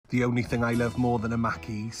The only thing I love more than a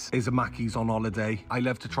Mackey's is a Mackey's on holiday. I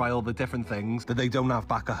love to try all the different things that they don't have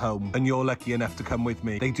back at home, and you're lucky enough to come with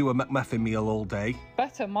me. They do a McMuffin meal all day.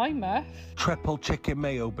 Better my muff. Triple chicken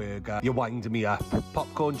mayo burger. You're winding me up.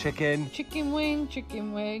 Popcorn chicken. Chicken wing,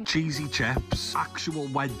 chicken wing. Cheesy chips. Actual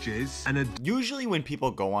wedges. And a... Usually when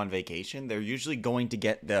people go on vacation, they're usually going to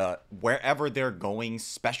get the, wherever they're going,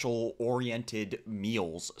 special oriented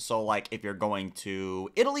meals. So like if you're going to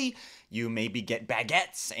Italy, you maybe get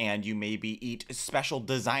baguettes and you maybe eat special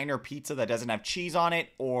designer pizza that doesn't have cheese on it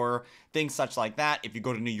or things such like that. If you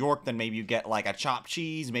go to New York, then maybe you get like a chopped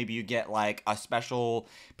cheese. Maybe you get like a special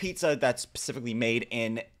pizza that's specifically made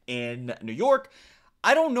in New York.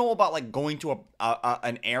 I don't know about like going to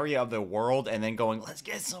an area of the world and then going, let's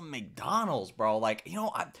get some McDonald's, bro. Like, you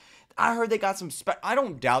know, I heard they got some I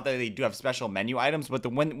don't doubt that they do have special menu items, but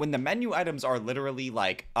when the menu items are literally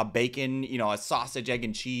like a bacon, you know, a sausage, egg,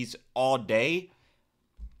 and cheese all day,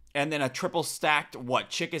 and then a triple stacked,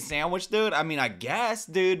 chicken sandwich, dude? I mean, I guess,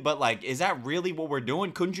 dude, but like, is that really what we're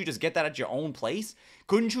doing? Couldn't you just get that at your own place?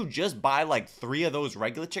 Couldn't you just buy like 3 of those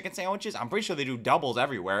regular chicken sandwiches? I'm pretty sure they do doubles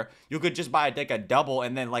everywhere. You could just buy like a double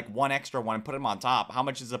and then like one extra one and put them on top. How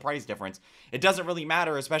much is the price difference? It doesn't really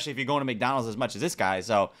matter, especially if you're going to McDonald's as much as this guy.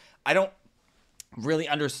 So I don't really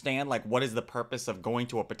understand like what is the purpose of going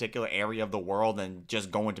to a particular area of the world and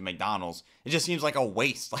just going to McDonald's. It just seems like a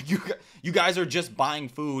waste. Like you guys are just buying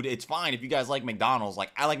food. It's fine if you guys like McDonald's.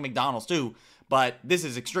 Like I like McDonald's too, but this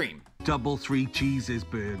is extreme. Double 3 cheeses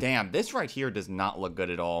burger. Damn, this right here does not look good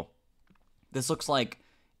at all. This looks like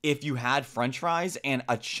if you had French fries and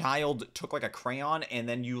a child took like a crayon and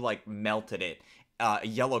then you like melted it. A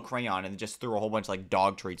yellow crayon and just threw a whole bunch of like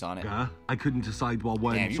dog treats on it. I couldn't decide what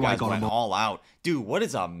one. Damn, you so guys I got went them all out. Dude, what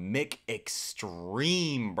is a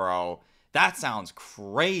McExtreme, bro? That sounds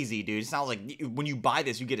crazy, dude. It sounds like when you buy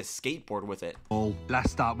this, you get a skateboard with it. Let's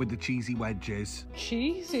start with the cheesy wedges.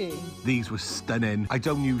 Cheesy. These were stunning. I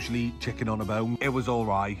don't usually eat chicken on a bone. It was all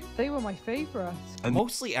right. They were my favorite. And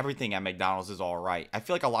mostly everything at McDonald's is all right. I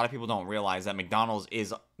feel like a lot of people don't realize that McDonald's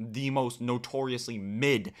is the most notoriously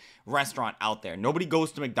mid restaurant out there. Nobody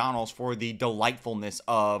goes to McDonald's for the delightfulness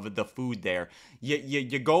of the food there.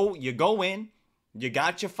 You go in. You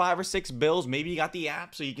got your 5 or 6 bills. Maybe you got the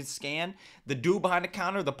app so you can scan. The dude behind the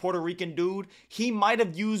counter, the Puerto Rican dude, he might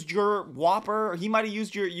have used your Whopper. Or he might have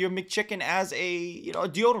used your McChicken as a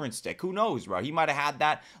deodorant stick. Who knows, bro? He might have had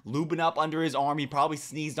that lubing up under his arm. He probably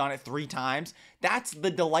sneezed on it 3 times. That's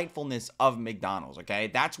the delightfulness of McDonald's, okay?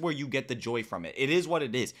 That's where you get the joy from it. It is what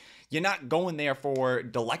it is. You're not going there for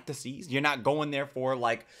delicacies. You're not going there for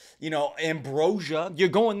like, ambrosia. You're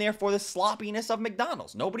going there for the sloppiness of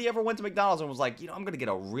McDonald's. Nobody ever went to McDonald's and was like, I'm going to get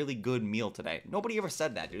a really good meal today. Nobody ever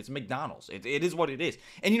said that, dude. It's McDonald's. It is what it is.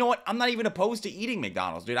 And you know what? I'm not even opposed to eating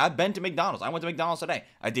McDonald's, dude. I've been to McDonald's. I went to McDonald's today.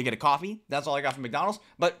 I did get a coffee. That's all I got from McDonald's.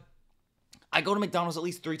 But I go to McDonald's at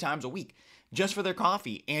least 3 times a week just for their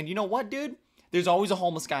coffee. And you know what, dude? There's always a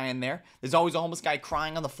homeless guy in there. There's always a homeless guy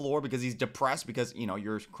crying on the floor because he's depressed because,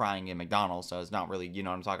 you're crying in McDonald's. So it's not really, what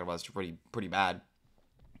I'm talking about. It's pretty bad.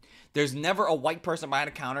 There's never a white person behind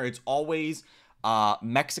a counter. It's always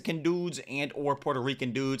Mexican dudes and or Puerto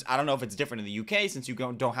Rican dudes. I don't know if it's different in the UK since you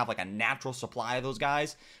don't have like a natural supply of those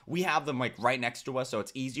guys. We have them like right next to us, so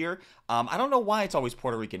it's easier. I don't know why it's always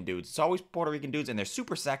Puerto Rican dudes. It's always Puerto Rican dudes, and they're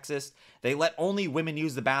super sexist. They let only women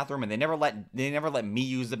use the bathroom, and they never let me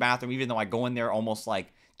use the bathroom, even though I go in there almost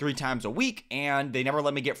like 3 times a week, and they never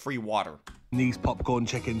let me get free water. These popcorn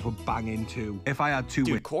chickens were banging too. If I had 2...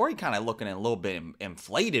 Dude, Corey kind of looking a little bit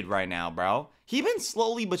inflated right now, bro. He been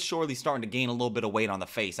slowly but surely starting to gain a little bit of weight on the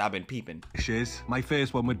face. I've been peeping. My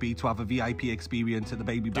first one would be to have a VIP experience at the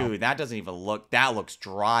Baby Bell. Dude, that doesn't even look... That looks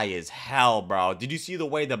dry as hell, bro. Did you see the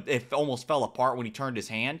way it almost fell apart when he turned his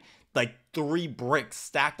hand? Like 3 bricks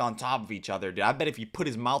stacked on top of each other, dude. I bet if you put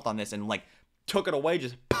his mouth on this and like took it away,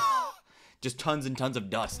 just tons and tons of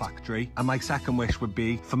dust. Factory. And my second wish would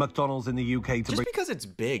be for McDonald's in the UK to just because it's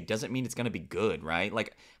big doesn't mean it's gonna be good, right?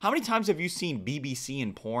 Like, how many times have you seen BBC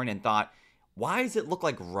in porn and thought, why does it look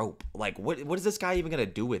like rope? Like, what is this guy even gonna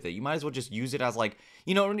do with it? You might as well just use it as like,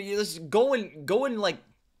 just go and like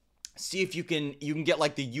see if you can get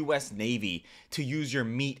like the US Navy to use your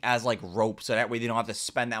meat as like rope, so that way they don't have to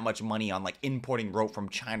spend that much money on like importing rope from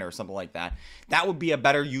China or something like that. That would be a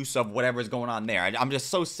better use of whatever's going on there. I'm just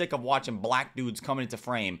so sick of watching black dudes coming into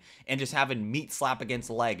frame and just having meat slap against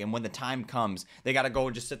leg, and when the time comes, they gotta go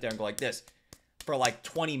and just sit there and go like this. for like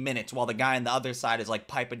 20 minutes while the guy on the other side is like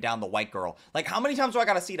piping down the white girl. Like, how many times do I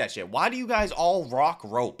gotta see that shit? Why do you guys all rock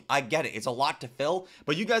rope? I get it, it's a lot to fill,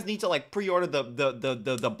 but you guys need to like pre-order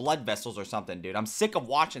the blood vessels or something, dude. I'm sick of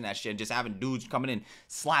watching that shit and just having dudes coming in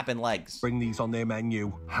slapping legs. Bring these on their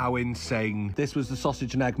menu. How insane. This was the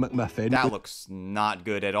sausage and egg McMuffin. That looks not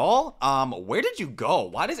good at all. Where did you go?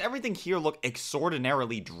 Why does everything here look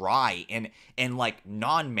extraordinarily dry and like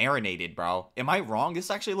non-marinated, bro? Am I wrong? This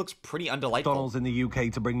actually looks pretty undelightful. McDonald's in the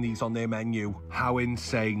UK to bring these on their menu. How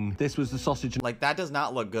insane. This was the sausage and... Like, that does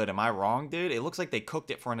not look good. Am I wrong, dude? It looks like they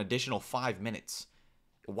cooked it for an additional 5 minutes.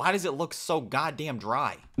 Why does it look so goddamn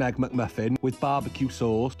dry? Egg McMuffin with barbecue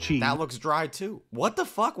sauce, cheese. That looks dry too. What the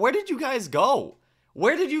fuck? Where did you guys go?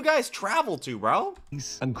 Where did you guys travel to, bro?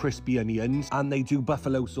 And crispy onions. And they do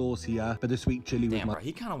buffalo sauce here for the sweet chili. Damn, bro,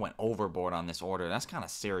 he kind of went overboard on this order. That's kind of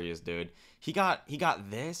serious, dude. He got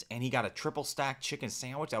this, and he got a triple stack chicken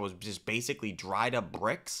sandwich that was just basically dried up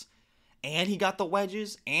bricks. And he got the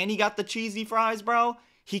wedges, and he got the cheesy fries, bro.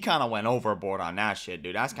 He kind of went overboard on that shit,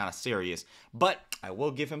 dude. That's kind of serious. But I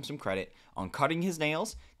will give him some credit on cutting his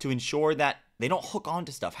nails to ensure that they don't hook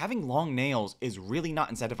onto stuff. Having long nails is really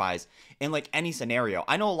not incentivized in like any scenario.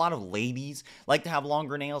 I know a lot of ladies like to have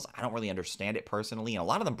longer nails. I don't really understand it personally. And a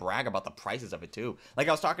lot of them brag about the prices of it too. Like,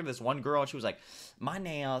 I was talking to this one girl and she was like, my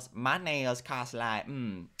nails cost like,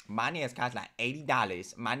 my nails cost like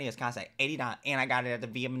 $80. My nails cost like $80 and I got it at the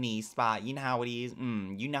Vietnamese spot. You know how it is.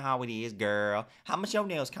 You know how it is, girl. How much your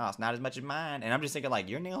nails cost? Not as much as mine. And I'm just thinking, like,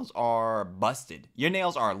 your nails are busted. Your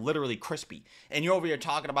nails are literally crispy. And you're over here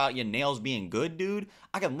talking about your nails being good, dude.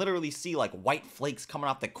 I can literally see like white flakes coming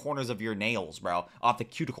off the corners of your nails, bro. Off the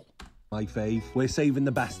cuticle. My fave. We're saving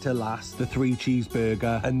the best till last. The 3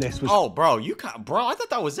 cheeseburger. And this was... Oh, bro, bro, I thought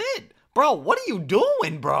that was it. Bro, what are you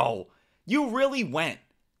doing, bro? You really went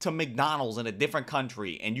to McDonald's in a different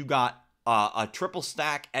country and you got a triple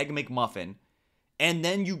stack egg McMuffin, and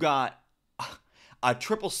then you got a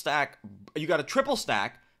triple stack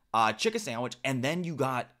chicken sandwich, and then you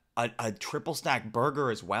got a triple stack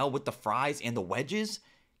burger as well with the fries and the wedges.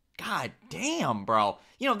 God damn, bro.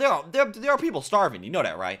 You know, there are people starving. You know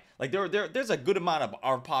that, right? Like, there's a good amount of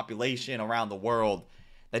our population around the world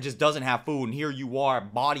that just doesn't have food, and here you are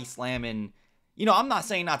body slamming. You know, I'm not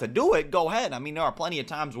saying not to do it. Go ahead. I mean, there are plenty of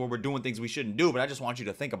times where we're doing things we shouldn't do, but I just want you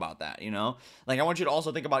to think about that, you know? Like, I want you to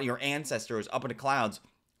also think about your ancestors up in the clouds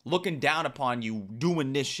looking down upon you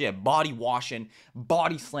doing this shit, body washing,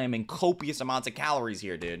 body slamming, copious amounts of calories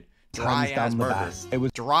here, dude. Dry ass burgers. It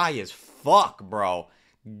was dry as fuck, bro.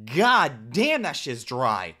 God damn, that shit's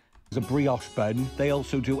dry. It's a brioche bun. They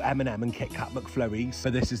also do M&M and Kit Kat McFlurries.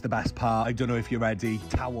 But this is the best part. I don't know if you're ready.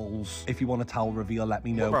 Towels. If you want a towel reveal, let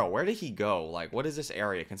me know. Bro, where did he go? Like, what is this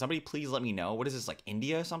area? Can somebody please let me know? What is this, like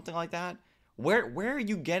India or something like that? Where are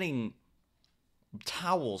you getting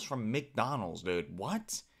towels from McDonald's, dude?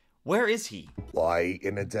 What? Where is he? Why,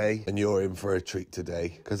 in a day? And you're in for a treat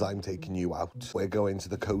today, because I'm taking you out. We're going to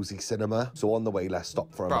the cozy cinema. So on the way, let's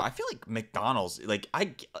stop for a Bro, I feel like McDonald's, like,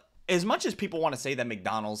 as much as people want to say that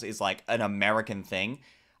McDonald's is like an American thing,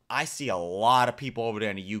 I see a lot of people over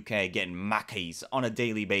there in the UK getting Mackies on a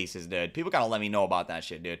daily basis, dude. People gotta let me know about that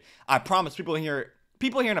shit, dude. I promise people here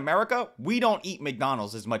in America, we don't eat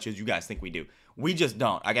McDonald's as much as you guys think we do. We just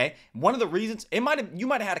don't, okay? One of the reasons, you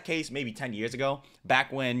might have had a case maybe 10 years ago,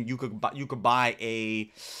 back when you could buy a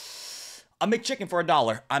McChicken for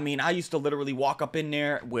 $1. I mean, I used to literally walk up in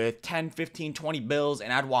there with 10, 15, 20 bills,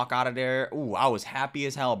 and I'd walk out of there. Ooh, I was happy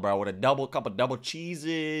as hell, bro. With a couple double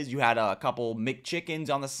cheeses. You had a couple McChickens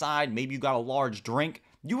on the side. Maybe you got a large drink.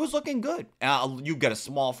 You was looking good. You get a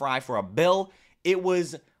small fry for $1. It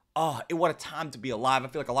was, what a time to be alive. I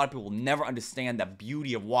feel like a lot of people will never understand the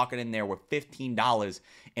beauty of walking in there with $15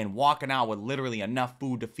 and walking out with literally enough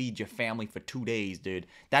food to feed your family for 2 days, dude.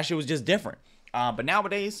 That shit was just different. But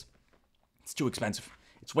nowadays, it's too expensive.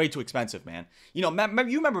 It's way too expensive, man. You know,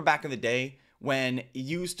 you remember back in the day when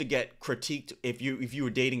you used to get critiqued if you were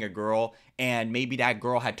dating a girl and maybe that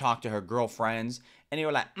girl had talked to her girlfriends and they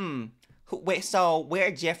were like, so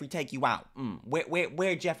where'd Jeffrey take you out?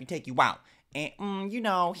 Where'd Jeffrey take you out? And, you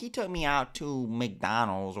know, he took me out to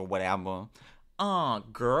McDonald's or whatever.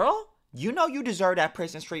 Girl? You know you deserve that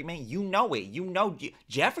person's treatment. You know it. You know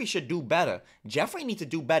Jeffrey should do better. Jeffrey needs to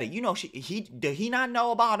do better. You know, did he not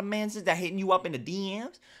know about the men that hitting you up in the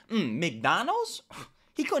DMs? McDonald's?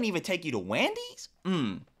 He couldn't even take you to Wendy's?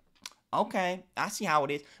 Okay, I see how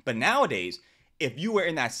it is. But nowadays, if you were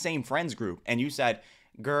in that same friends group and you said,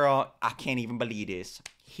 girl, I can't even believe this.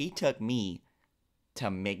 He took me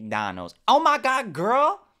to McDonald's. Oh my God,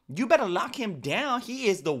 girl, you better lock him down. He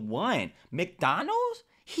is the one. McDonald's?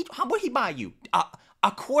 What he buy you?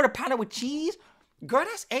 A quarter pounder with cheese? Girl,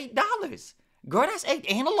 that's $8. Girl, that's $8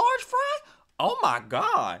 and a large fry? Oh my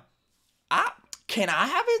God. Can I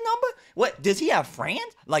have his number? What, does he have friends?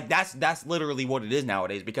 Like, that's literally what it is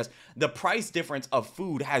nowadays, because the price difference of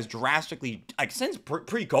food has drastically, like, since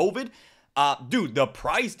pre-COVID, dude, the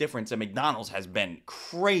price difference at McDonald's has been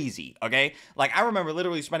crazy, okay? Like, I remember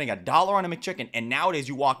literally spending $1 on a McChicken, and nowadays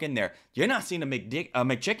you walk in there, you're not seeing a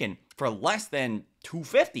McChicken for less than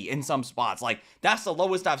 $2.50 in some spots. Like, that's the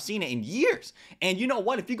lowest I've seen it in years. And you know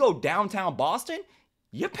what? If you go downtown Boston,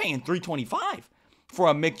 you're paying $3.25 for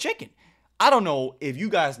a McChicken. I don't know if you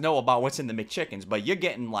guys know about what's in the McChickens, but you're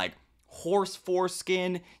getting like horse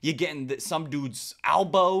foreskin, you're getting some dude's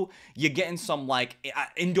elbow, you're getting some like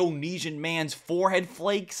Indonesian man's forehead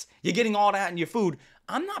flakes, you're getting all that in your food.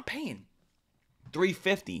 I'm not paying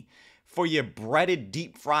 $3.50 for your breaded,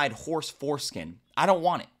 deep fried horse foreskin. I don't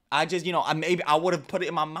want it. I just, maybe I would have put it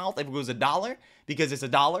in my mouth if it was $1, because it's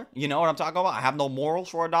 $1. You know what I'm talking about? I have no morals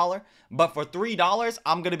for $1, but for $3,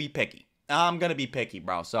 I'm gonna be picky. I'm going to be picky,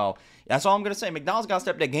 bro. So that's all I'm going to say. McDonald's got to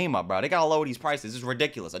step their game up, bro. They got to lower these prices. This is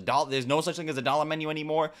ridiculous. There's no such thing as a dollar menu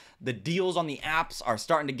anymore. The deals on the apps are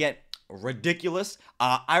starting to get ridiculous.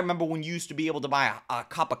 I remember when you used to be able to buy a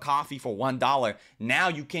cup of coffee for $1. Now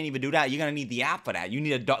you can't even do that. You're going to need the app for that. You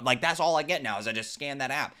need like, that's all I get now is I just scan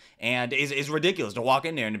that app. And it's ridiculous to walk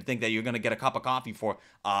in there and think that you're going to get a cup of coffee for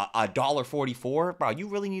 $1.44. Bro, you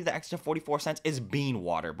really need the extra 44 cents? It's bean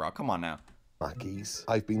water, bro. Come on now. Mackies.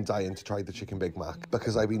 I've been dying to try the Chicken Big Mac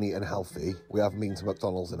because I've been eating healthy. We haven't been to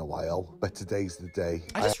McDonald's in a while, but today's the day.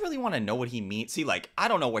 I just really want to know what he means. See, like, I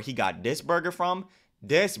don't know where he got this burger from.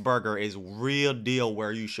 This burger is real deal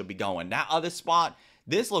where you should be going. That other spot,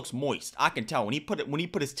 this looks moist. I can tell when he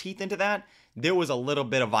put his teeth into that, there was a little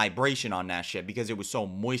bit of vibration on that shit because it was so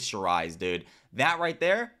moisturized, dude. That right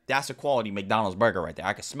there, that's a quality McDonald's burger right there.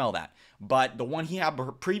 I can smell that. But the one he had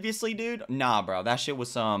previously, dude, nah, bro. That shit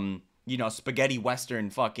was some, spaghetti western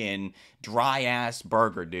fucking dry ass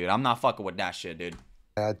burger, dude. I'm not fucking with that shit, dude.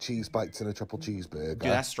 I had cheese bites and a triple cheeseburger. Dude,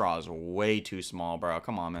 that straw is way too small, bro.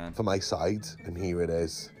 Come on, man. For my side, and here it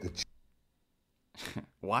is.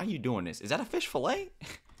 Why are you doing this? Is that a fish fillet?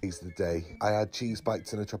 Today's the day. I had cheese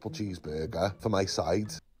bites and a triple cheeseburger for my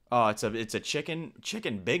side. Oh, it's a chicken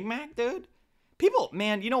Big Mac, dude. People,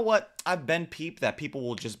 man, you know what? I've been peeped that people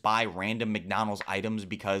will just buy random McDonald's items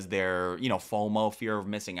because they're, FOMO, fear of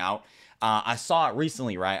missing out. I saw it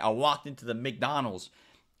recently, right? I walked into the McDonald's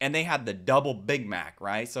and they had the double Big Mac,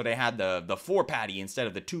 right? So they had the 4-patty instead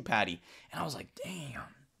of the 2-patty. And I was like, damn,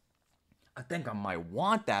 I think I might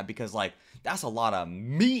want that because, like, that's a lot of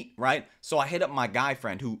meat, right? So I hit up my guy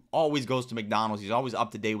friend who always goes to McDonald's. He's always up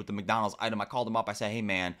to date with the McDonald's item. I called him up. I said, hey,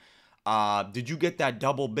 man, did you get that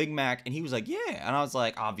double Big Mac? And he was like, yeah. And I was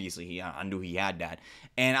like, obviously, I knew he had that.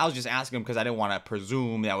 And I was just asking him because I didn't want to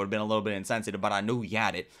presume that would have been a little bit insensitive, but I knew he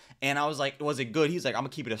had it. And I was like, was it good? He's like, I'm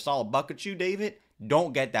going to keep it a solid buck with you, David.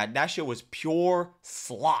 Don't get that. That shit was pure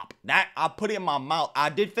slop. That, I put it in my mouth. I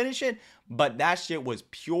did finish it, but that shit was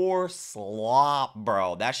pure slop,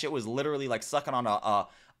 bro. That shit was literally like sucking on a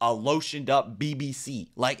lotioned up BBC.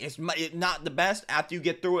 Like, it's not the best after you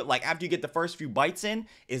get through it. Like, after you get the first few bites in,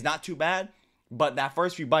 it's not too bad. But that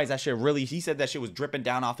first few bites, that shit really, he said that shit was dripping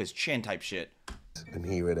down off his chin type shit. And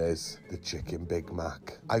here it is, the Chicken Big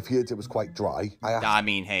Mac. I've heard it was quite dry. I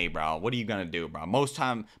mean, hey, bro, what are you gonna do, bro? Most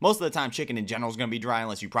of the time, chicken in general is gonna be dry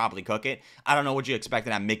unless you properly cook it. I don't know what you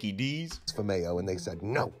expected at Mickey D's. For mayo, and they said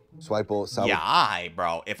no. So I bought sour. Yeah,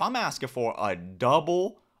 bro. If I'm asking for a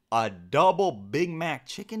double Big Mac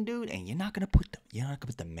chicken, dude, and you're not gonna put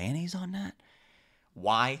the mayonnaise on that?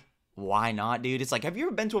 Why? Why not, dude? It's like, have you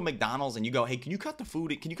ever been to a McDonald's and you go, hey, can you cut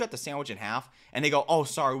the sandwich in half? And they go, oh,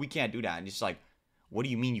 sorry, we can't do that. And it's just like, what do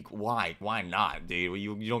you mean why not, dude?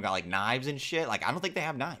 You don't got like knives and shit? Like, I don't think they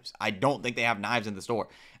have knives. I don't think they have knives in the store.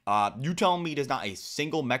 You telling me there's not a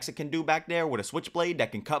single Mexican dude back there with a switchblade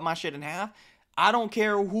that can cut my shit in half? I don't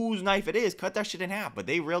care whose knife it is, cut that shit in half. But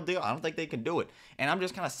they real deal, I don't think they can do it. And I'm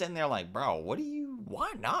just kind of sitting there like, bro,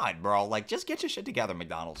 why not, bro? Like, just get your shit together,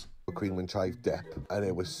 McDonald's. Cream and chive dip, and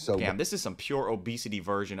it was so damn, this is some pure obesity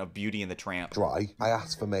version of Beauty and the Tramp. Dry. I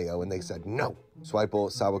asked for mayo and they said no. So I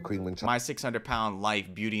bought sour cream and chive. My 600-pound life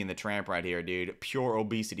Beauty and the Tramp right here, dude. Pure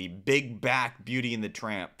obesity. Big back Beauty and the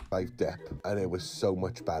Tramp. Chive dip, and it was so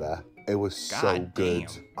much better. It was so good.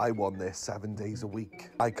 I won this 7 days a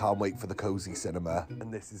week. I can't wait for the cozy cinema,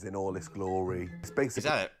 and this is in all its glory. It's basically.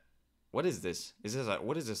 Is that it? What is this?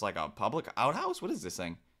 What is this, like a public outhouse? What is this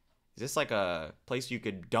thing? Is this like a place you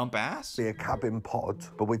could dump ass? Be a cabin pod,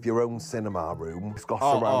 but with your own cinema room. It's got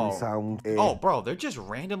surround sound. Oh, bro, they're just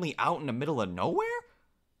randomly out in the middle of nowhere?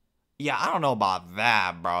 Yeah, I don't know about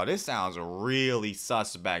that, bro. This sounds really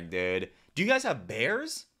suspect, dude. Do you guys have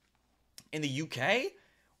bears in the UK?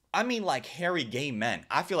 I mean, like, hairy gay men.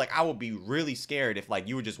 I feel like I would be really scared if, like,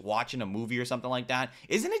 you were just watching a movie or something like that.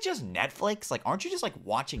 Isn't it just Netflix? Like, aren't you just, like,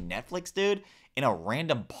 watching Netflix, dude, in a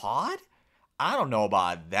random pod? I don't know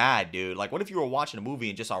about that, dude. Like, what if you were watching a movie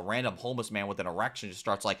and just a random homeless man with an erection just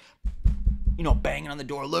starts, like, you know, banging on the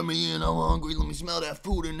door. Let me in. I'm hungry. Let me smell that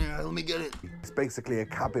food in there. Let me get it. It's basically a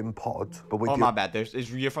cabin pod, but with my bad.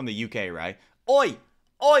 You're from the UK, right?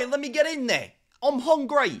 Oi, let me get in there. I'm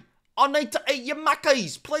hungry. I need to eat your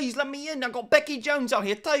Mackies. Please let me in. I got Becky Jones out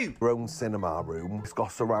here too. your own cinema room. It's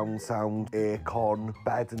got surround sound, aircon,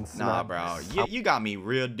 bed and snacks. Nah, bro. You got me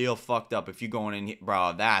real deal fucked up if you going in here.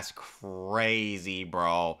 Bro, that's crazy,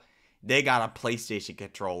 bro. They got a PlayStation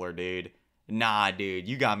controller, dude. Nah, dude.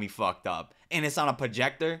 You got me fucked up. And it's on a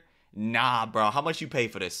projector? Nah, bro. How much you pay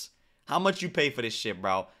for this? How much you pay for this shit,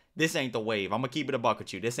 bro? This ain't the wave. I'm gonna keep it a buck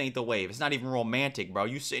with you. This ain't the wave. It's not even romantic, bro.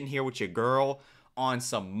 You sitting here with your girl on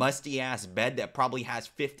some musty-ass bed that probably has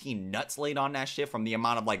 15 nuts laid on that shit from the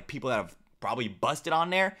amount of, like, people that have probably busted on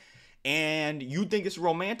there. And you think it's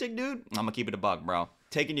romantic, dude? I'm gonna keep it a buck, bro.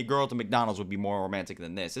 Taking your girl to McDonald's would be more romantic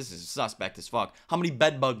than this. This is suspect as fuck. How many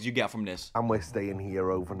bed bugs you get from this? And we're staying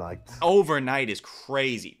here overnight. Overnight is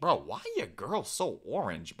crazy. Bro, why your girl so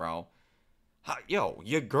orange, bro? Yo,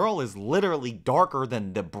 your girl is literally darker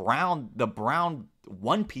than the brown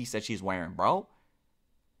one piece that she's wearing, bro.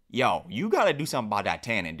 Yo, you gotta do something about that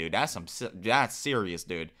tanning, dude. That's serious,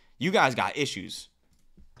 dude. You guys got issues.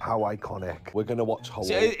 How iconic. We're gonna watch Hole.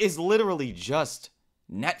 It's literally just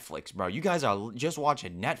Netflix, bro. You guys are just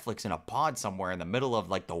watching Netflix in a pod somewhere in the middle of,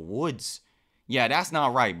 like, the woods. Yeah, that's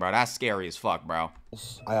not right, bro. That's scary as fuck, bro.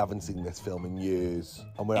 I haven't seen this film in years.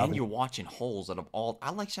 And you're watching Holes out of all...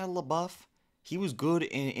 I like Shia LaBeouf. He was good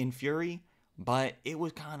in Fury, but it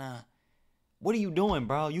was kind of... What are you doing,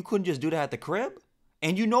 bro? You couldn't just do that at the crib?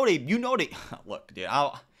 And you know they... Look,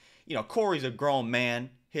 dude, Corey's a grown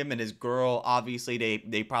man. Him and his girl, obviously,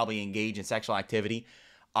 they probably engage in sexual activity.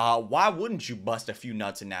 Why wouldn't you bust a few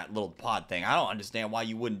nuts in that little pod thing? I don't understand why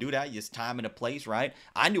you wouldn't do that. Just time and a place, right?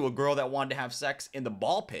 I knew a girl that wanted to have sex in the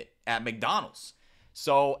ball pit at McDonald's.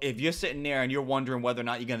 So if you're sitting there and you're wondering whether or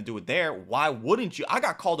not you're going to do it there, why wouldn't you? I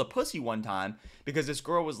got called a pussy one time because this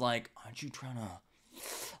girl was like, aren't you trying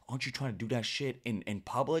to do that shit in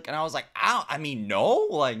public? And I was like, I mean, no,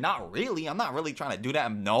 like, not really. I'm not really trying to do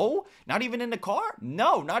that. No, not even in the car.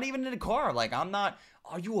 No, not even in the car. Like, I'm not.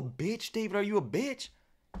 Are you a bitch, David? Are you a bitch?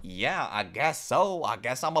 Yeah, I guess so. I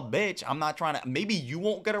guess I'm a bitch. I'm not trying to, maybe you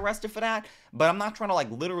won't get arrested for that, but I'm not trying to, like,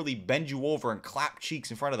 literally bend you over and clap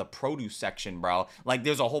cheeks in front of the produce section, bro. Like,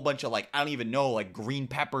 there's a whole bunch of, like, I don't even know, like, green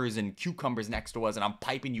peppers and cucumbers next to us, and I'm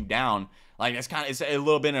piping you down. Like, it's a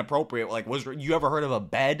little bit inappropriate. Like, you ever heard of a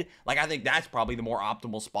bed? Like, I think that's probably the more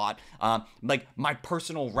optimal spot. Like, my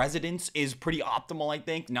personal residence is pretty optimal, I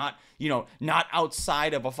think. Not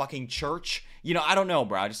outside of a fucking church. I don't know,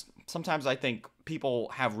 bro. Sometimes I think people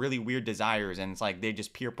have really weird desires, and it's like they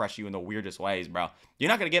just peer pressure you in the weirdest ways, bro. You're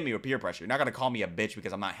not gonna get me with peer pressure. You're not gonna call me a bitch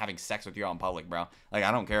because I'm not having sex with you out in public, bro. Like,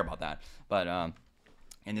 I don't care about that. But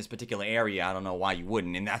in this particular area, I don't know why you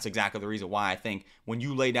wouldn't, and that's exactly the reason why I think when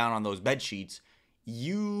you lay down on those bed sheets, can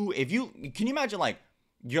you imagine, like,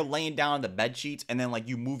 you're laying down on the bed sheets and then, like,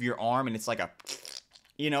 you move your arm and it's like a,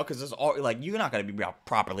 because there's all, like, you're not gonna be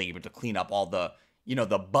properly able to clean up all the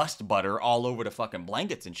the bust butter all over the fucking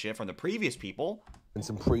blankets and shit from the previous people. And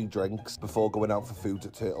some pre-drinks before going out for food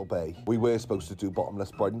at Turtle Bay. We were supposed to do bottomless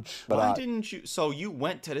brunch, but why didn't you? So you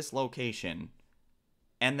went to this location,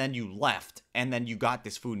 and then you left, and then you got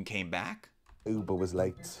this food and came back? Uber was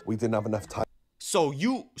late. We didn't have enough time. So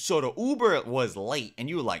the Uber was late, and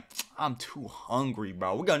you were like, I'm too hungry,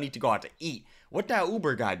 bro. We're gonna need to go out to eat. What that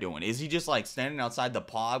Uber guy doing? Is he just, like, standing outside the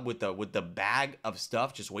pod with the bag of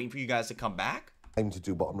stuff, just waiting for you guys to come back? Time to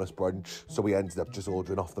do bottomless brunch, so we ended up just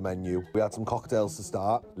ordering off the menu. We had some cocktails to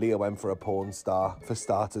start. Leah went for a porn star. For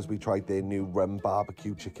starters, we tried their new rum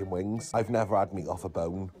barbecue chicken wings. I've never had meat off a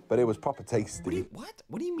bone, but it was proper tasty. What?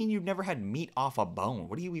 What do you mean you've never had meat off a bone?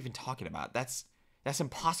 What are you even talking about? That's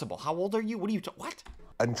impossible. How old are you? What are you what?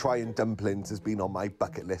 And trying dumplings has been on my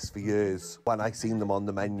bucket list for years. When I seen them on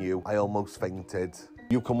the menu, I almost fainted.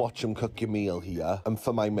 You can watch them cook your meal here. And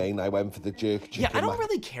for my main, I went for the jerk chicken. Yeah, I don't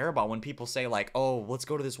really care about when people say, like, oh, let's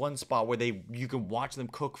go to this one spot where you can watch them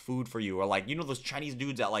cook food for you. Or, like, those Chinese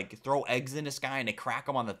dudes that, like, throw eggs in the sky and they crack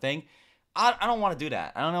them on the thing. I don't want to do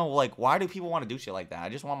that. I don't know, like, why do people want to do shit like that? I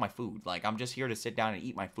just want my food. Like, I'm just here to sit down and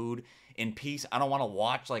eat my food in peace. I don't want to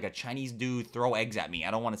watch, like, a Chinese dude throw eggs at me.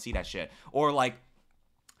 I don't want to see that shit. Or, like,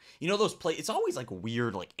 those places, it's always, like,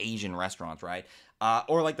 weird, like, Asian restaurants, right?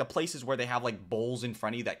 Or like the places where they have like bowls in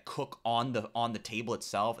front of you that cook on the table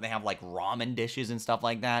itself, and they have like ramen dishes and stuff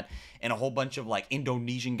like that, and a whole bunch of like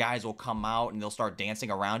Indonesian guys will come out and they'll start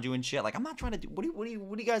dancing around you and shit. Like, I'm not trying to do, what are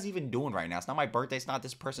you guys even doing right now? It's not my birthday, it's not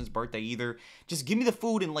this person's birthday either. Just give me the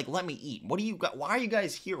food and like let me eat. What do you got? Why are you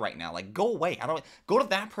guys here right now? Like, go away. I don't go to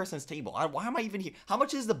that person's table. Why am I even here? How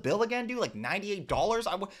much is the bill again, dude? Like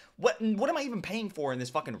 $98? What am I even paying for in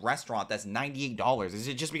this fucking restaurant that's $98? Is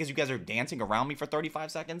it just because you guys are dancing around me for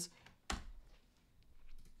 35 seconds?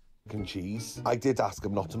 And cheese. I did ask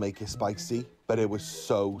him not to make it spicy, but it was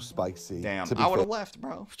so spicy. Damn, I would have left,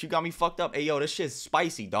 bro. You got me fucked up. Hey, yo, this shit's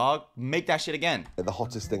spicy, dog. Make that shit again. The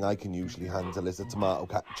hottest thing I can usually handle is a tomato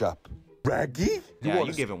ketchup. Raggy? Yeah,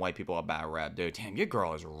 you giving white people a bad rap, dude. Damn, your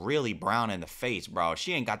girl is really brown in the face, bro.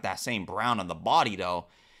 She ain't got that same brown on the body, though.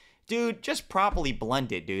 Dude, just properly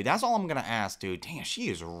blend it, dude. That's all I'm gonna ask, dude. Damn, she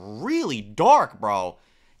is really dark, bro.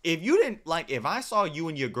 If you didn't, like, if I saw you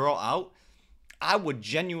and your girl out, I would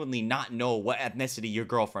genuinely not know what ethnicity your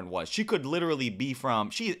girlfriend was. She could literally be from,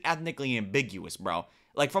 she's ethnically ambiguous, bro.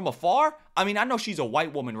 Like, from afar, I mean, I know she's a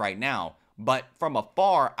white woman right now, but from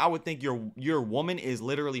afar, I would think your woman is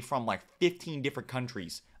literally from, like, 15 different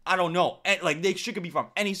countries. I don't know. And, like, she could be from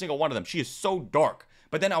any single one of them. She is so dark.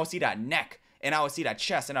 But then I would see that neck, and I would see that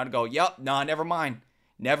chest, and I'd go, yup, nah, never mind.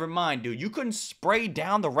 Never mind, dude. You couldn't spray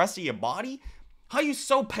down the rest of your body? How you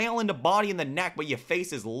so pale in the body and the neck, but your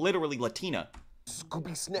face is literally Latina?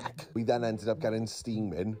 Scooby snack. We then ended up getting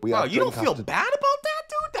steaming. Bro, you don't feel bad about that,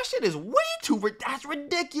 dude? That shit is way too, that's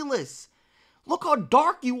ridiculous. Look how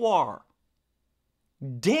dark you are.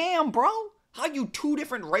 Damn, bro. How you two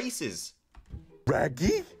different races?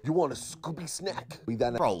 Raggy? You want a Scooby snack? We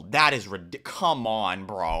then... Bro, that is ridiculous. Come on,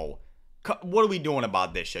 bro. What are we doing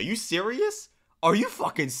about this show? You serious? Are you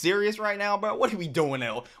fucking serious right now, bro? What are we doing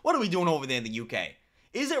now? What are we doing over there in the UK?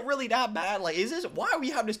 Is it really that bad? Like, why do we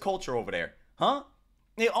have this culture over there? Huh?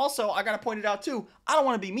 And also, I gotta point it out too. I don't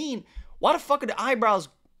want to be mean. Why the fuck are the eyebrows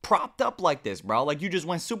propped up like this, bro? Like you just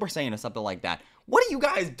went Super Saiyan or something like that. What are you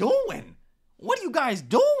guys doing? What are you guys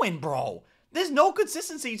doing, bro? There's no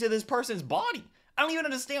consistency to this person's body. I don't even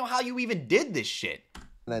understand how you even did this shit.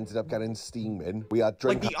 And ended up getting steaming. We had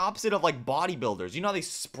drink. Like the opposite of like bodybuilders. You know how they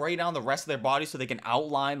spray down the rest of their body so they can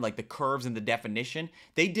outline like the curves and the definition?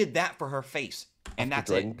 They did that for her face. And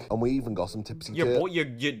that's drink. it. And we even got some tipsy. Your boy,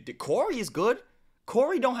 Corey is good.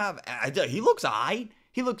 Corey don't have. He looks alright.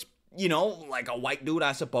 He looks, you know, like a white dude,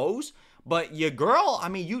 I suppose. But your girl, I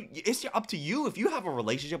mean, it's up to you. If you have a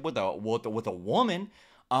relationship with a woman,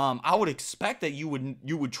 I would expect that you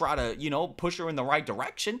would try to, you know, push her in the right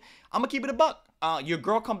direction. I'm gonna keep it a buck. Your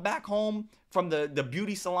girl come back home from the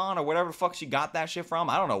beauty salon or whatever the fuck she got that shit from.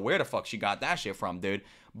 I don't know where the fuck she got that shit from, dude.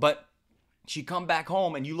 But she come back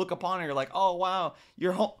home and you look upon her, you're like, oh wow,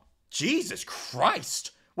 you're home. Jesus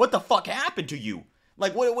Christ, what the fuck happened to you?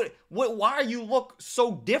 Like, why are you look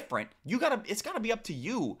so different? It's gotta be up to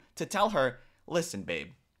you to tell her, listen, babe,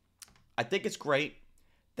 I think it's great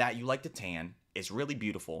that you like to tan. It's really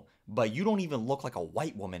beautiful, but you don't even look like a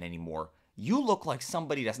white woman anymore. You look like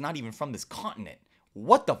somebody that's not even from this continent.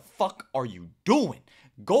 What the fuck are you doing?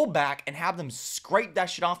 Go back and have them scrape that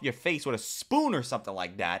shit off your face with a spoon or something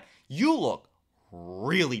like that. You look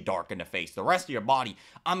really dark in the face. The rest of your body,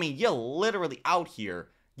 I mean, you're literally out here.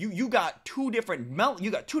 You got two different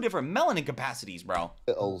melanin capacities, bro.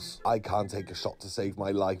 I can't take a shot to save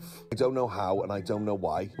my life. I don't know how and I don't know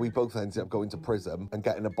why. We both ended up going to prison and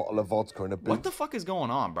getting a bottle of vodka and a boot. What the fuck is going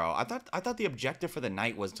on, bro? I thought the objective for the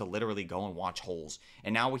night was to literally go and watch holes.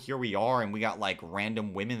 And now here we are and we got like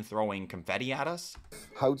random women throwing confetti at us.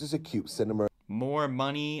 How does a cute cinema more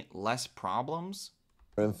money, less problems?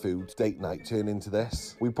 and food date night turn into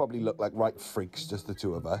this? We probably look like right freaks, just the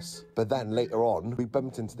two of us. But then later on, we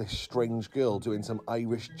bumped into this strange girl doing some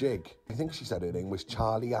Irish jig. I think she said her name was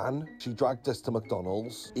Charlie Ann. She dragged us to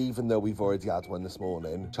McDonald's, even though we've already had one this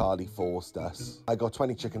morning. Charlie forced us. I got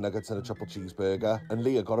 20 chicken nuggets and a triple cheeseburger, and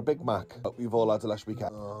Leah got a Big Mac. But we've all had a lush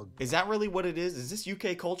weekend. Is that really what it is? Is this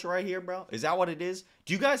UK culture right here, bro? Is that what it is?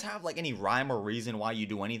 Do you guys have like any rhyme or reason why you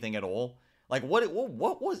do anything at all? Like, what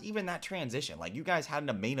was even that transition? Like, you guys had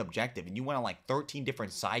a main objective, and you went on, like, 13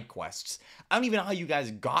 different side quests. I don't even know how you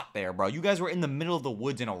guys got there, bro. You guys were in the middle of the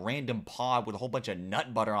woods in a random pod with a whole bunch of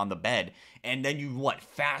nut butter on the bed, and then you, what,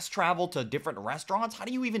 fast travel to different restaurants? How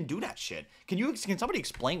do you even do that shit? Can somebody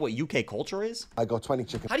explain what UK culture is? I got 20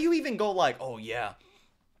 chicken. How do you even go like, oh, yeah,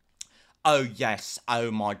 Oh yes,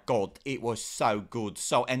 oh my god, it was so good.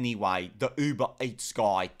 So anyway, the Uber Eats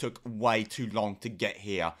guy took way too long to get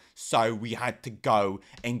here, so we had to go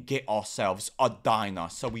and get ourselves a diner.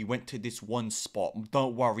 So we went to this one spot.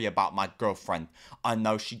 Don't worry about my girlfriend. I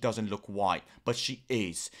know she doesn't look white, but she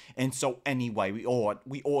is. And so anyway,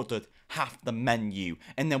 we ordered half the menu,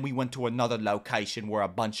 and then we went to another location where a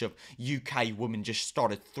bunch of UK women just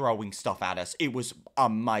started throwing stuff at us. It was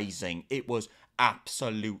amazing. It was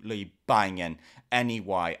absolutely banging.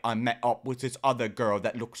 Anyway, I met up with this other girl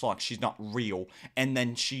that looks like she's not real, and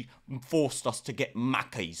then she forced us to get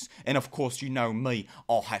Mackies. And of course, you know me,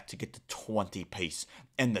 I had to get the 20-piece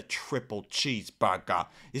and the triple cheeseburger.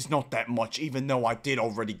 It's not that much, even though I did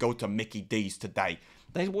already go to Mickey D's today.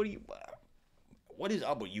 What is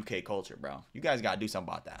up with UK culture, bro? You guys gotta do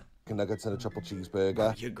something about that. Nuggets and a triple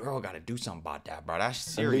cheeseburger. Your girl gotta do something about that, bro. That's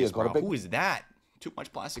serious, bro. Who is that? Too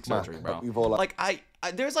much plastic surgery, bro. Like, I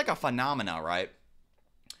there's like a phenomena, right?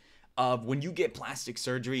 Of when you get plastic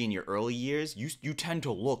surgery in your early years, you tend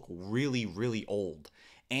to look really, really old.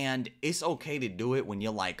 And it's okay to do it when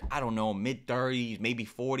you're like, I don't know, mid-30s, maybe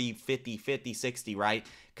 40, 50, 60, right?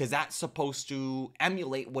 Because that's supposed to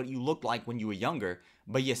emulate what you looked like when you were younger.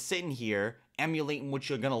 But you're sitting here emulating what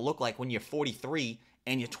you're going to look like when you're 43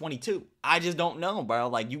 and you're 22. I just don't know, bro.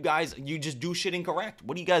 Like, you guys, you just do shit incorrect.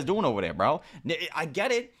 What are you guys doing over there, bro? I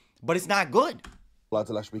get it, but it's not good.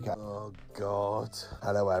 Oh, God.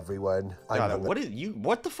 Hello, everyone.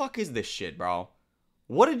 What the fuck is this shit, bro?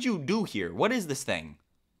 What did you do here? What is this thing?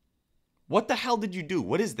 What the hell did you do?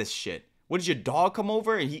 What is this shit? What, did your dog come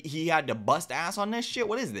over and he had to bust ass on this shit?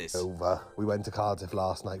 What is this? We went to Cardiff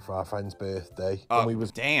last night for our friend's birthday.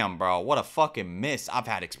 Damn, bro. What a fucking miss. I've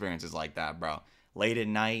had experiences like that, bro. Late at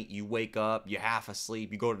night, you wake up, you're half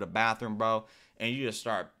asleep, you go to the bathroom, bro, and you just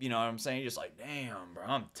start, you know what I'm saying? You're just like, damn, bro,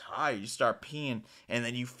 I'm tired. You start peeing, and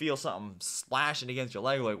then you feel something splashing against your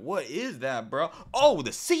leg. You're like, what is that, bro? Oh,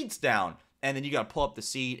 the seat's down. And then you got to pull up the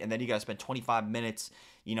seat, and then you got to spend 25 minutes,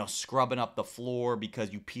 you know, scrubbing up the floor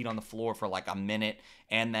because you peed on the floor for like a minute.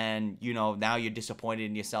 And then, you know, now you're disappointed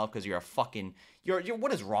in yourself because you're a fucking,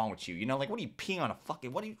 what is wrong with you? You know, like, what are you peeing on a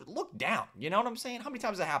fucking, look down. You know what I'm saying? How many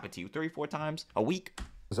times does that happen to you? 3, 4 times a week?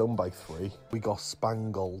 Zone by 3. We got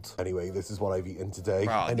spangled. Anyway, this is what I've eaten today.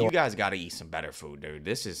 Bro, you guys gotta eat some better food, dude.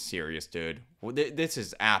 This is serious, dude. This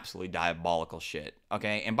is absolutely diabolical shit,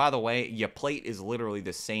 okay? And by the way, your plate is literally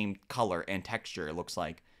the same color and texture, it looks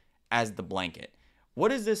like, as the blanket.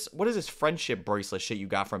 What is this friendship bracelet shit you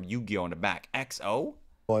got from Yu-Gi-Oh! In the back? XO?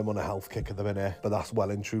 I'm on a health kick at the minute, but that's well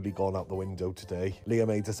and truly gone out the window today. Leah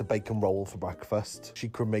made us a bacon roll for breakfast. She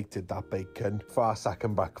cremated that bacon. For our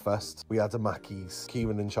second breakfast, we had a Mackey's.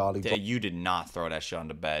 Kieran and Charlie... You did not throw that shit on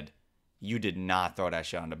the bed. You did not throw that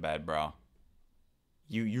shit on the bed, bro.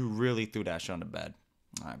 You really threw that shit on the bed.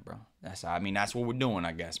 All right, bro. That's what we're doing,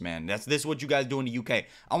 I guess, man. This is what you guys do in the UK.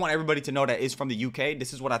 I want everybody to know that it's from the UK.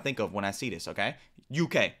 This is what I think of when I see this, okay?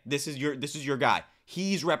 UK. This is your guy.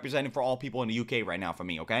 He's representing for all people in the UK right now for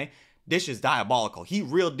me, okay? This is diabolical. He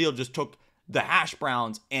real deal just took the hash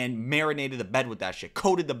browns and marinated the bed with that shit.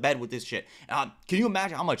 Coated the bed with this shit. Can you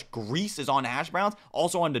imagine how much grease is on the hash browns?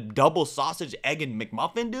 Also on the double sausage, egg, and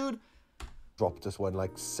McMuffin, dude? Dropped us when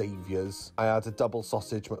like saviors. I had a double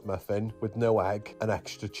sausage McMuffin with no egg and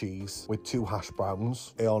extra cheese with 2 hash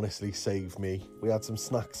browns. It honestly saved me. We had some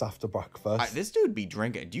snacks after breakfast. This dude be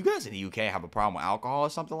drinking. Do you guys in the UK have a problem with alcohol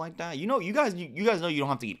or something like that? You know, you guys know you don't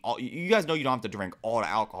have to eat all. You guys know you don't have to drink all the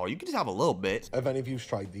alcohol. You can just have a little bit. If any of you've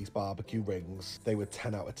tried these barbecue rings, they were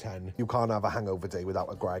 10 out of 10. You can't have a hangover day without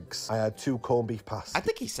a Greg's. I had 2 corned beef pasties. I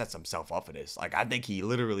think he sets himself up for this. Like, I think he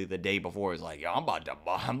literally the day before is like, yo,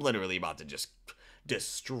 I'm literally about to just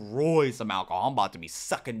destroy some alcohol. I'm about to be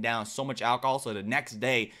sucking down so much alcohol so the next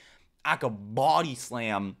day I could body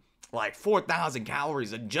slam like 4,000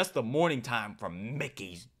 calories in just the morning time from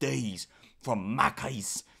Mickey's D's, from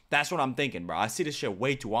Macca's. That's what I'm thinking, bro. I see this shit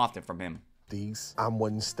way too often from him. And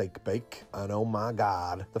 1 steak bake, and oh my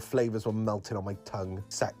god, the flavors were melting on my tongue.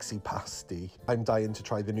 Sexy pasty. I'm dying to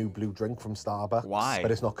try the new blue drink from Starbucks. Why?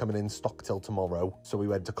 But it's not coming in stock till tomorrow, so we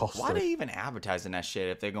went to Costa. Why are they even advertising that shit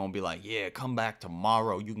if they're gonna be like, yeah, come back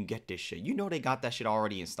tomorrow, you can get this shit? You know they got that shit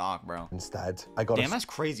already in stock, bro. Instead, I got Damn, that's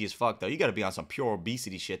crazy as fuck, though. You gotta be on some pure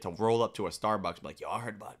obesity shit to roll up to a Starbucks and be like, yo, I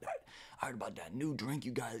heard about that new drink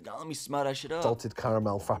you guys got. Let me smell that shit up. Salted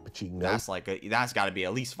caramel frappuccino. That's got to be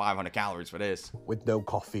at least 500 calories for this. With no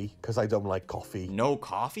coffee, because I don't like coffee. No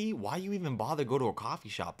coffee? Why you even bother go to a coffee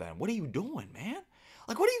shop then? What are you doing, man?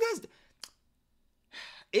 Like, what are you guys...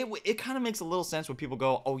 It kind of makes a little sense when people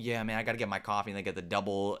go, oh yeah, man, I gotta get my coffee, and they get the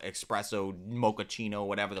double espresso, mochaccino,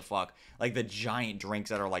 whatever the fuck. Like the giant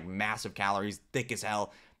drinks that are like massive calories, thick as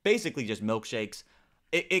hell. basically just milkshakes.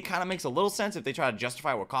 It kind of makes a little sense if they try to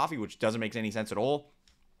justify it with coffee, which doesn't make any sense at all.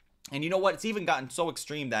 And you know what? It's even gotten so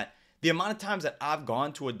extreme that the amount of times that I've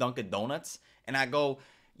gone to a Dunkin' Donuts and I go,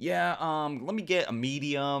 yeah, let me get a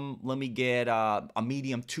medium. Let me get a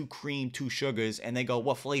medium, 2 cream, 2 sugars. And they go,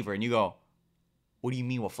 what flavor? And you go, what do you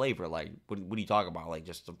mean what flavor? Like, what are you talking about? Like,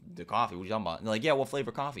 just the coffee? What are you talking about? And they're like, yeah, what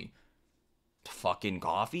flavor coffee? Fucking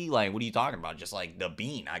coffee? Like, what are you talking about? Just like the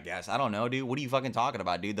bean, I guess. I don't know, dude. What are you fucking talking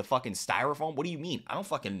about, dude? The fucking styrofoam? What do you mean? I don't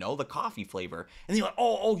fucking know the coffee flavor. And they're like,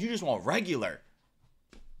 oh, you just want regular.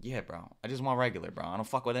 Yeah, bro. I just want regular, bro. I don't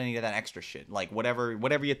fuck with any of that extra shit. Like, whatever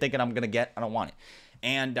you're thinking I'm gonna get, I don't want it.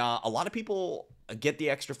 And a lot of people get the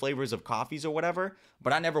extra flavors of coffees or whatever,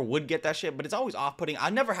 but I never would get that shit. But it's always off-putting. I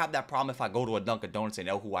never have that problem if I go to a Dunkin' Donuts and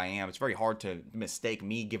they know who I am. It's very hard to mistake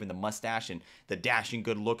me given the mustache and the dashing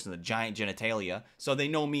good looks and the giant genitalia. So they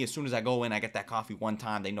know me as soon as I go in. I get that coffee one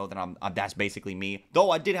time. They know that I'm that's basically me. Though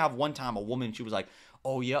I did have one time a woman. She was like,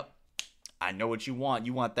 "Oh, yep, I know what you want.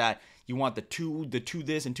 You want that. You want the two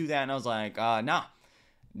this and 2 that." And I was like, nah.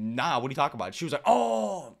 What are you talking about? She was like,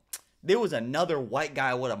 oh. There was another white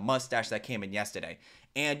guy with a mustache that came in yesterday.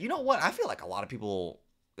 And you know what? I feel like a lot of people,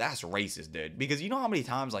 that's racist, dude. Because you know how many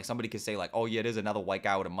times like somebody could say like, oh yeah, there's another white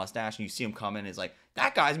guy with a mustache, and you see him coming, and it's like,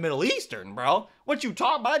 that guy's Middle Eastern, bro. What you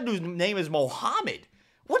talking about? That dude's name is Mohammed.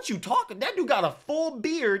 What you talking? That dude got a full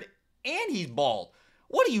beard and he's bald.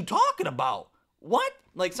 What are you talking about? What?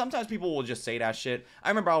 Like sometimes people will just say that shit. I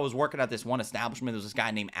remember I was working at this one establishment. There was this guy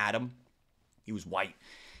named Adam. He was white.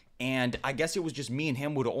 And I guess it was just me and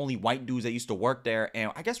him were the only white dudes that used to work there.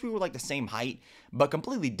 And I guess we were like the same height, but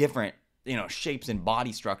completely different, shapes and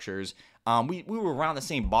body structures. We were around the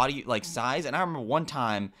same body, like size. And I remember one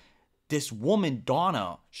time, this woman,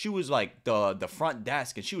 Donna, she was like the front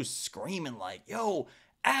desk and she was screaming like, yo,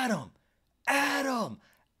 Adam. And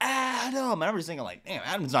I'm just thinking like, damn,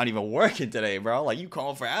 Adam's not even working today, bro. Like you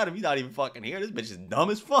calling for Adam, he's not even fucking here. This bitch is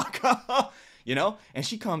dumb as fuck, And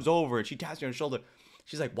she comes over and she taps me on the shoulder.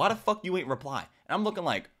 She's like, why the fuck you ain't reply? And I'm looking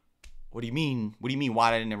like, what do you mean? What do you mean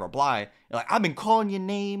why I didn't reply? You're like, I've been calling your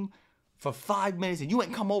name for 5 minutes and you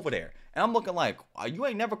ain't come over there. And I'm looking like, you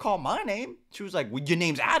ain't never called my name. She was like, well, your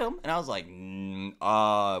name's Adam. And I was like,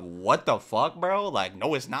 what the fuck, bro? Like,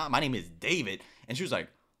 no, it's not. My name is David. And she was like,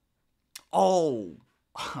 oh,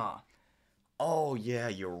 yeah,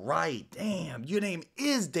 you're right. Damn, your name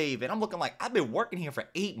is David. I'm looking like, I've been working here for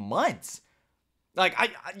 8 months. Like,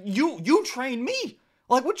 you trained me.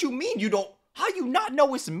 Like, what you mean you don't, how you not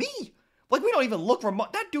know it's me? Like, we don't even look for,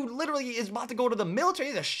 that dude literally is about to go to the military.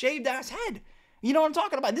 He has a shaved ass head. You know what I'm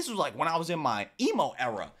talking about? This was like when I was in my emo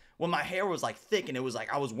era, when my hair was like thick and it was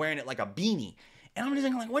like, I was wearing it like a beanie. And I'm just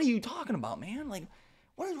thinking like, what are you talking about, man? Like,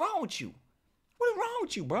 what is wrong with you? What is wrong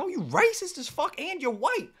with you, bro? You racist as fuck and you're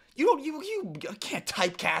white. You can't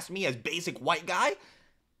typecast me as basic white guy.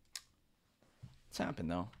 It's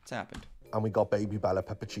happened though. It's happened. And we got baby Bella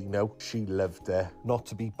Peppuccino. She lived it. Not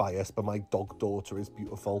to be biased, but my dog daughter is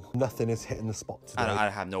beautiful. Nothing is hitting the spot today. I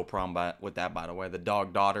have no problem with that, by the way. The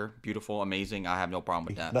dog daughter, beautiful, amazing. I have no problem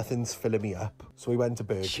with that. Nothing's filling me up. So we went to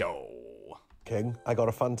Burger King. I got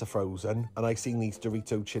a Fanta Frozen, and I seen these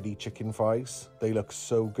Dorito chili chicken fries. They look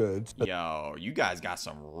so good. Yo, you guys got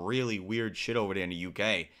some really weird shit over there in the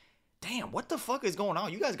UK. Damn, what the fuck is going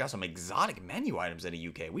on? You guys got some exotic menu items in the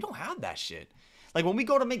UK. We don't have that shit. Like, when we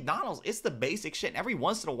go to McDonald's, it's the basic shit. And every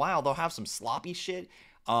once in a while, they'll have some sloppy shit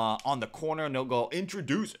on the corner, and they'll go,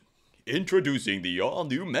 Introducing the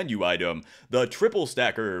all-new menu item, the triple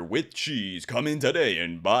stacker with cheese. Come in today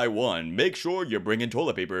and buy one. Make sure you're bringing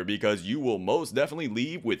toilet paper because you will most definitely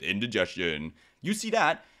leave with indigestion. You see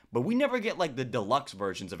that, but we never get, like, the deluxe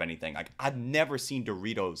versions of anything. Like, I've never seen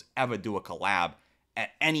Doritos ever do a collab at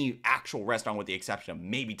any actual restaurant with the exception of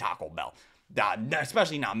maybe Taco Bell.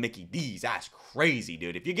 Especially not Mickey D's. That's crazy,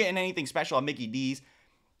 dude. If you're getting anything special at Mickey D's,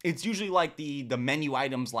 it's usually like the menu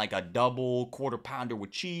items like a double quarter pounder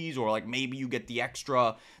with cheese, or like maybe you get the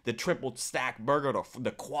triple stack burger,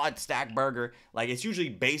 the quad stack burger. Like, it's usually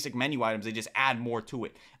basic menu items. They just add more to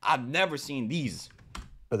it. I've never seen these.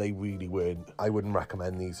 But they really weren't. I wouldn't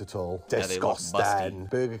recommend these at all. Yeah, they look busty.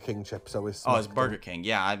 Burger King chips always. Oh, it's Burger King.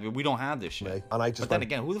 Yeah, we don't have this shit. Right. And but then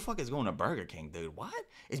again, who the fuck is going to Burger King, dude? What?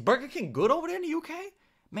 Is Burger King good over there in the UK?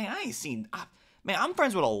 Man, I ain't seen. Man, I'm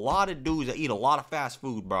friends with a lot of dudes that eat a lot of fast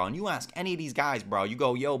food, bro. And you ask any of these guys, bro, you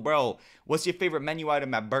go, yo, bro, what's your favorite menu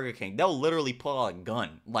item at Burger King? They'll literally pull out a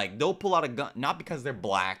gun. Like, they'll pull out a gun, not because they're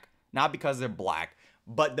black,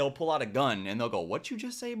 but they'll pull out a gun and they'll go, what you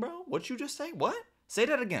just say, bro? What you just say? What? Say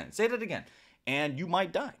that again. Say that again. And you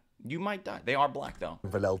might die. You might die. They are black, though.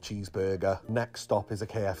 Vanilla cheeseburger. Next stop is a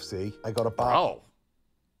KFC. I got a bar. Bro.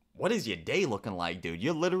 What is your day looking like, dude?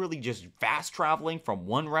 You're literally just fast traveling from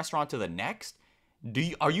one restaurant to the next?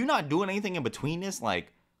 Are you not doing anything in between this?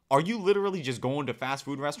 Like, are you literally just going to fast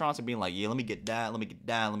food restaurants and being like, yeah, let me get that, let me get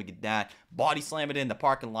that, let me get that, body slam it in the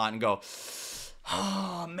parking lot and go,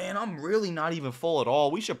 oh, man, I'm really not even full at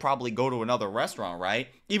all. We should probably go to another restaurant, right?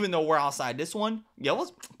 Even though we're outside this one. Yeah,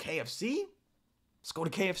 let's KFC? Let's go to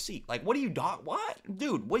KFC. Like, what are you, what?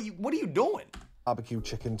 Dude, what are you doing? Barbecue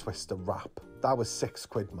chicken twister wrap. That was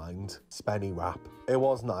 £6, mind. Spenny wrap. It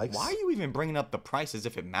was nice. Why are you even bringing up the price as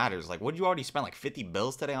if it matters? Like, what did you already spend like 50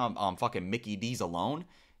 bills today on fucking Mickey D's alone?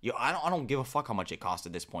 I don't give a fuck how much it cost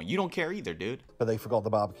at this point. You don't care either, dude. But they forgot the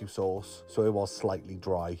barbecue sauce, so it was slightly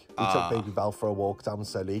dry. We took Baby Val for a walk down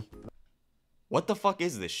Silly. What the fuck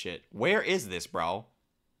is this shit? Where is this, bro?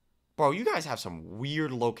 Bro, you guys have some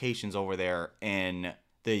weird locations over there in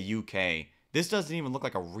the UK. This doesn't even look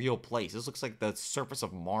like a real place. This looks like the surface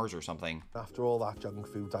of Mars or something. After all that junk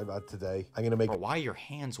food I've had today, I'm gonna make... Bro, why are your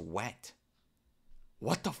hands wet?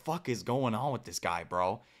 What the fuck is going on with this guy,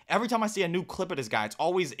 bro? Every time I see a new clip of this guy, it's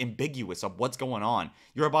always ambiguous of what's going on.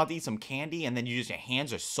 You're about to eat some candy and then your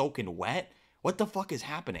hands are soaking wet? What the fuck is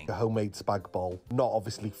happening? A homemade spag bol. Not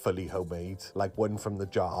obviously fully homemade, like one from the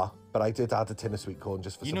jar, but I did add a tin of sweet corn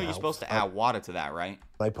just for some You know you're supposed to add water to that, right?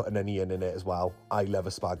 I put an onion in it as well. I love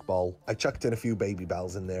a spag bol. I chucked in a few Baby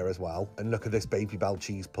Bells in there as well. And look at this Baby Bell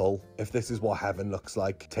cheese pull. If this is what heaven looks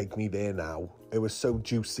like, take me there now. It was so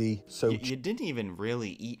juicy, so You didn't even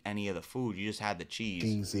really eat any of the food. You just had the cheese.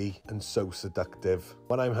 cheesy and so seductive.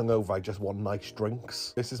 When I'm hungover, I just want nice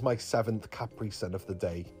drinks. This is my 7th Capri Sun of the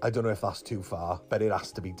day. I don't know if that's too far, but it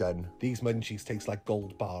has to be done. These munchies taste like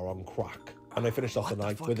Gold Bar on crack. And I finished off the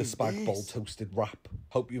night with a spag bol toasted wrap.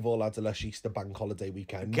 Hope you've all had a lush Easter bank holiday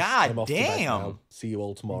weekend. God I'm off to bed damn. now. See you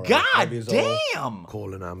all tomorrow. God Love yous all. damn.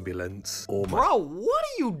 Call an ambulance. Oh my. Bro, what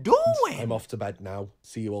are you doing? I'm off to bed now.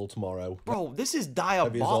 See you all tomorrow. Bro, this is all.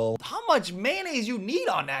 diabolical. How much mayonnaise you need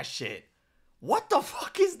on that shit? What the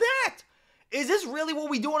fuck is that? Is this really what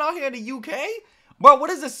we doing out here in the UK? Bro, what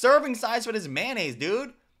is the serving size for this mayonnaise,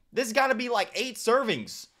 dude? This gotta be like 8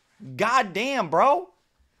 servings. God damn, bro.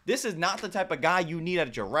 This is not the type of guy you need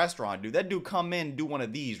at your restaurant, dude. That dude come in, do one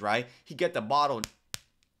of these, right? He get the bottle,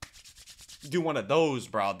 do one of those,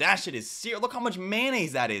 bro. That shit is serious. Look how much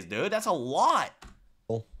mayonnaise that is, dude. That's a lot.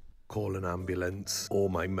 Call an ambulance or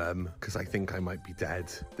my mum, because I think I might be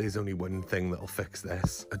dead. There's only one thing that'll fix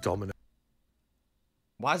this. A Domino.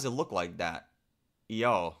 Why does it look like that?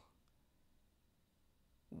 Yo.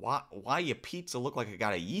 Why your pizza look like it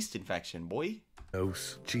got a yeast infection, boy?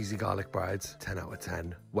 Cheesy garlic bread, 10 out of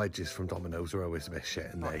 10. Wedges from Domino's are always a bit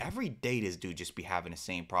shit, and Bro, they... every day this dude just be having the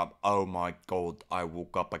same problem. Oh my god, I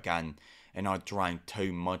woke up again and I drank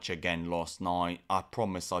too much again last night. I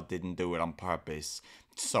promise I didn't do it on purpose,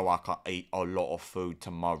 so I can eat a lot of food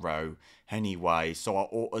tomorrow. Anyway, so I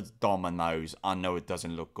ordered Domino's. I know it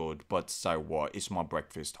doesn't look good, but so what? It's my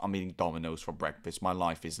breakfast. I'm eating Domino's for breakfast. My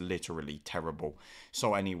life is literally terrible.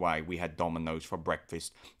 So anyway, we had Domino's for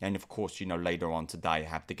breakfast. And of course, you know, later on today, I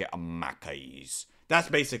have to get a Mackey's. That's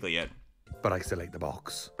basically it. But I still ate the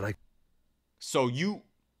box. And I... So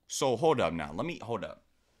hold up now. Hold up.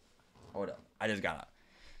 I just got it.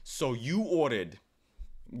 So you ordered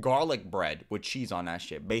garlic bread with cheese on that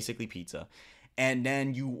shit. Basically pizza. And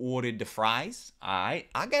then you ordered the fries. All right.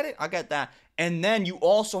 I get it. I get that. And then you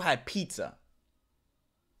also had pizza.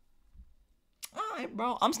 All right,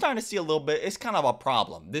 bro. I'm starting to see a little bit. It's kind of a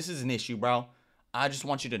problem. This is an issue, bro. I just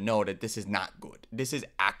want you to know that this is not good. This is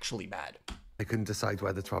actually bad. I couldn't decide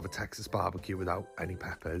whether to have a Texas barbecue without any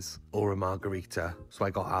peppers or a margarita, so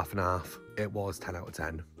I got half and half. It was 10 out of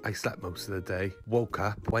 10. I slept most of the day, woke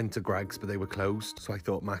up, went to Greg's, but they were closed, so I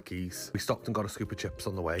thought Mackey's. We stopped and got a scoop of chips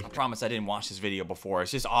on the way. I promise I didn't watch this video before.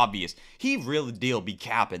 It's just obvious. He really deal be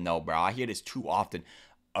capping though, bro. I hear this too often.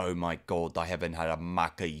 Oh my god, I haven't had a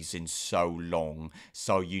Mackey's in so long.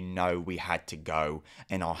 So you know we had to go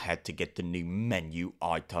and I had to get the new menu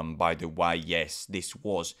item. By the way, yes, this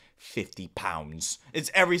was £50. It's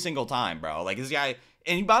every single time, bro. Like this guy,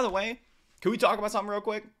 and by the way, can we talk about something real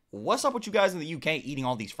quick? What's up with you guys in the UK eating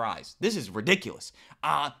all these fries? This is ridiculous.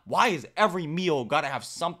 Why is every meal gotta have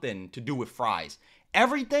something to do with fries?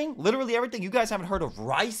 Everything? Literally everything? You guys haven't heard of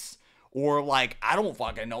rice? Or like, I don't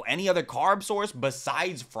fucking know any other carb source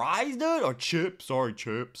besides fries, dude? Or chips, sorry,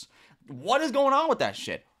 chips. What is going on with that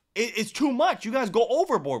shit? It's too much. You guys go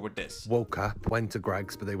overboard with this. Woke up, went to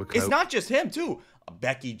Greg's, but they were closed. It's not just him, too.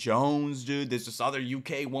 Becky Jones, dude. There's this other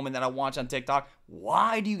UK woman that I watch on TikTok.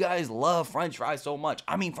 Why do you guys love french fries so much?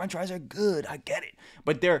 I mean, french fries are good. I get it.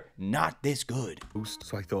 But they're not this good.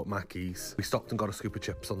 So I thought Mackey's. We stopped and got a scoop of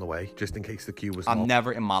chips on the way, just in case the queue was I've long.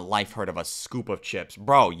 never in my life heard of a scoop of chips.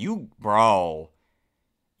 Bro, you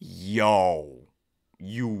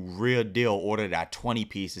real deal ordered that 20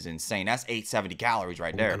 pieces. Insane. That's 870 calories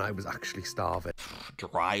right there. And I was actually starving.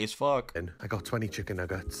 Dry as fuck. And I got 20 chicken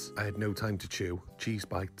nuggets. I had no time to chew. Cheese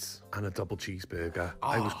bites and a double cheeseburger.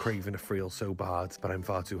 I was craving a friel so bad, but I'm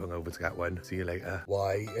far too hungover to get one. See you later.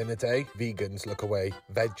 Why, in a day, vegans look away,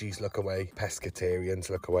 veggies look away, pescatarians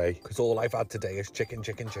look away. Because all I've had today is chicken.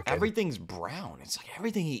 Everything's brown. It's like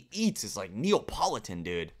everything he eats is like Neapolitan,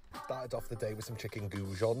 dude. Started off the day with some chicken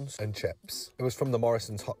goujons and chips. It was from the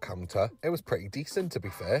Morrison's hot counter. It was pretty decent, to be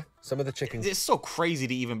fair. Some of the chicken... It's so crazy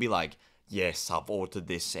to even be like, yes, I've ordered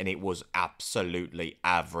this and it was absolutely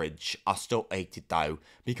average. I still ate it though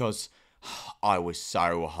because I was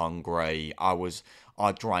so hungry.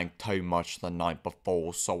 I drank too much the night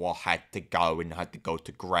before, so I had to go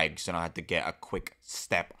to Greg's and I had to get a quick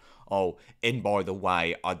step. Oh, and by the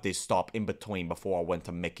way, I did stop in between before I went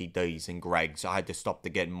to Mickey D's and Greg's. I had to stop to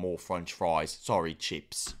get more french fries. Sorry,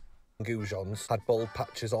 chips. Goujons had bald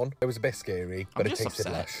patches on. It was a bit scary, but it tasted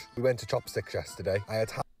lush. We went to Chopsticks yesterday. I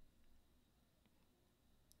had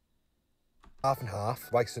half and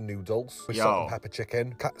half rice and noodles with salt and pepper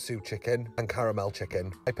chicken, katsu chicken, and caramel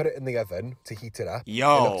chicken. I put it in the oven to heat it up. It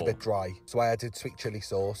looked a bit dry, so I added sweet chili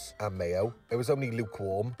sauce and mayo. It was only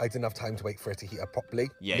lukewarm. I didn't have time to wait for it to heat up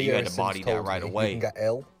properly. Yeah, you had to body that right away. You can get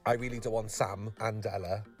ill. I really don't want Sam and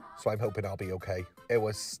Ella, so I'm hoping I'll be okay. It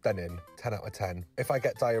was stunning. 10 out of 10. If I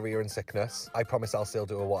get diarrhea and sickness, I promise I'll still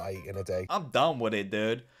do what I eat in a day. I'm done with it,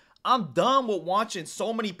 dude. I'm done with watching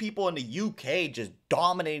so many people in the UK just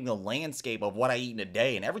dominating the landscape of what I eat in a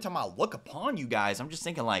day. And every time I look upon you guys, I'm just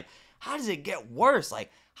thinking like, how does it get worse?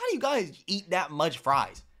 Like, how do you guys eat that much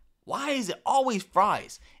fries? Why is it always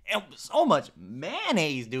fries? And so much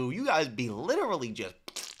mayonnaise, dude. You guys be literally just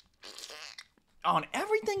on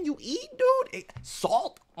everything you eat, dude.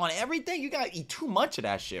 Salt on everything. You gotta eat too much of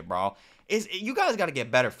that shit, bro. You guys got to get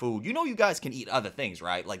better food. You know you guys can eat other things,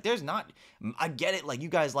 right? Like, there's not... I get it. Like, you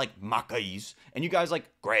guys like Mackey's, and you guys like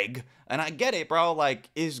Greg, and I get it, bro. Like,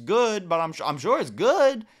 it's good, but I'm sure it's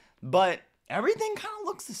good, but everything kind of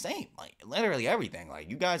looks the same. Like, literally everything. Like,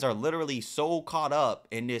 you guys are literally so caught up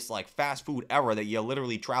in this, like, fast food era that you're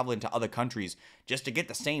literally traveling to other countries just to get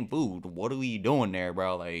the same food. What are we doing there,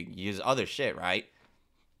 bro? Like, use other shit, right?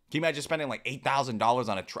 Can you imagine spending, like, $8,000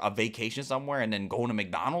 on a vacation somewhere and then going to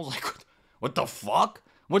McDonald's? Like, what the fuck?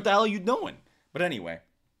 What the hell are you doing? But anyway,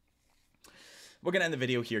 we're going to end the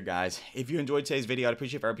video here, guys. If you enjoyed today's video, I'd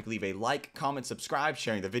appreciate if you could leave a like, comment, subscribe,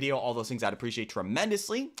 sharing the video. All those things I'd appreciate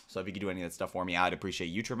tremendously. So if you could do any of that stuff for me, I'd appreciate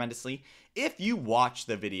you tremendously. If you watch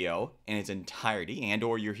the video in its entirety and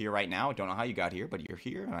or you're here right now, I don't know how you got here, but you're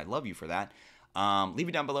here and I love you for that. Leave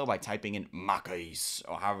it down below by typing in Mackey's,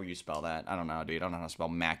 or however you spell that. I don't know, dude. I don't know how to spell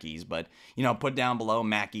Mackey's, but, you know, put down below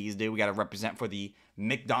Mackey's, dude. We got to represent for the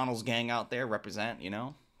McDonald's gang out there. Represent, you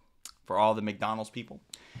know, for all the McDonald's people.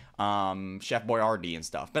 Chef Boyardee and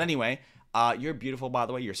stuff. But anyway, you're beautiful, by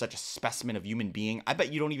the way. You're such a specimen of human being. I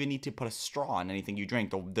bet you don't even need to put a straw in anything you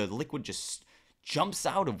drink. The liquid just jumps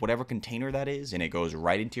out of whatever container that is, and it goes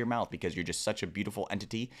right into your mouth because you're just such a beautiful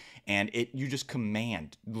entity, and you just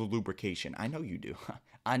command the lubrication. I know you do.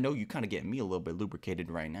 I know you kind of get me a little bit lubricated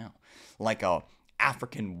right now, like a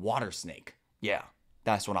African water snake. Yeah,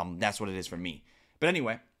 that's what it is for me. But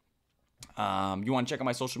anyway, you want to check out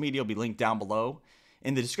my social media? It'll be linked down below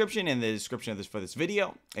in the description, for this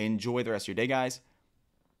video. Enjoy the rest of your day, guys.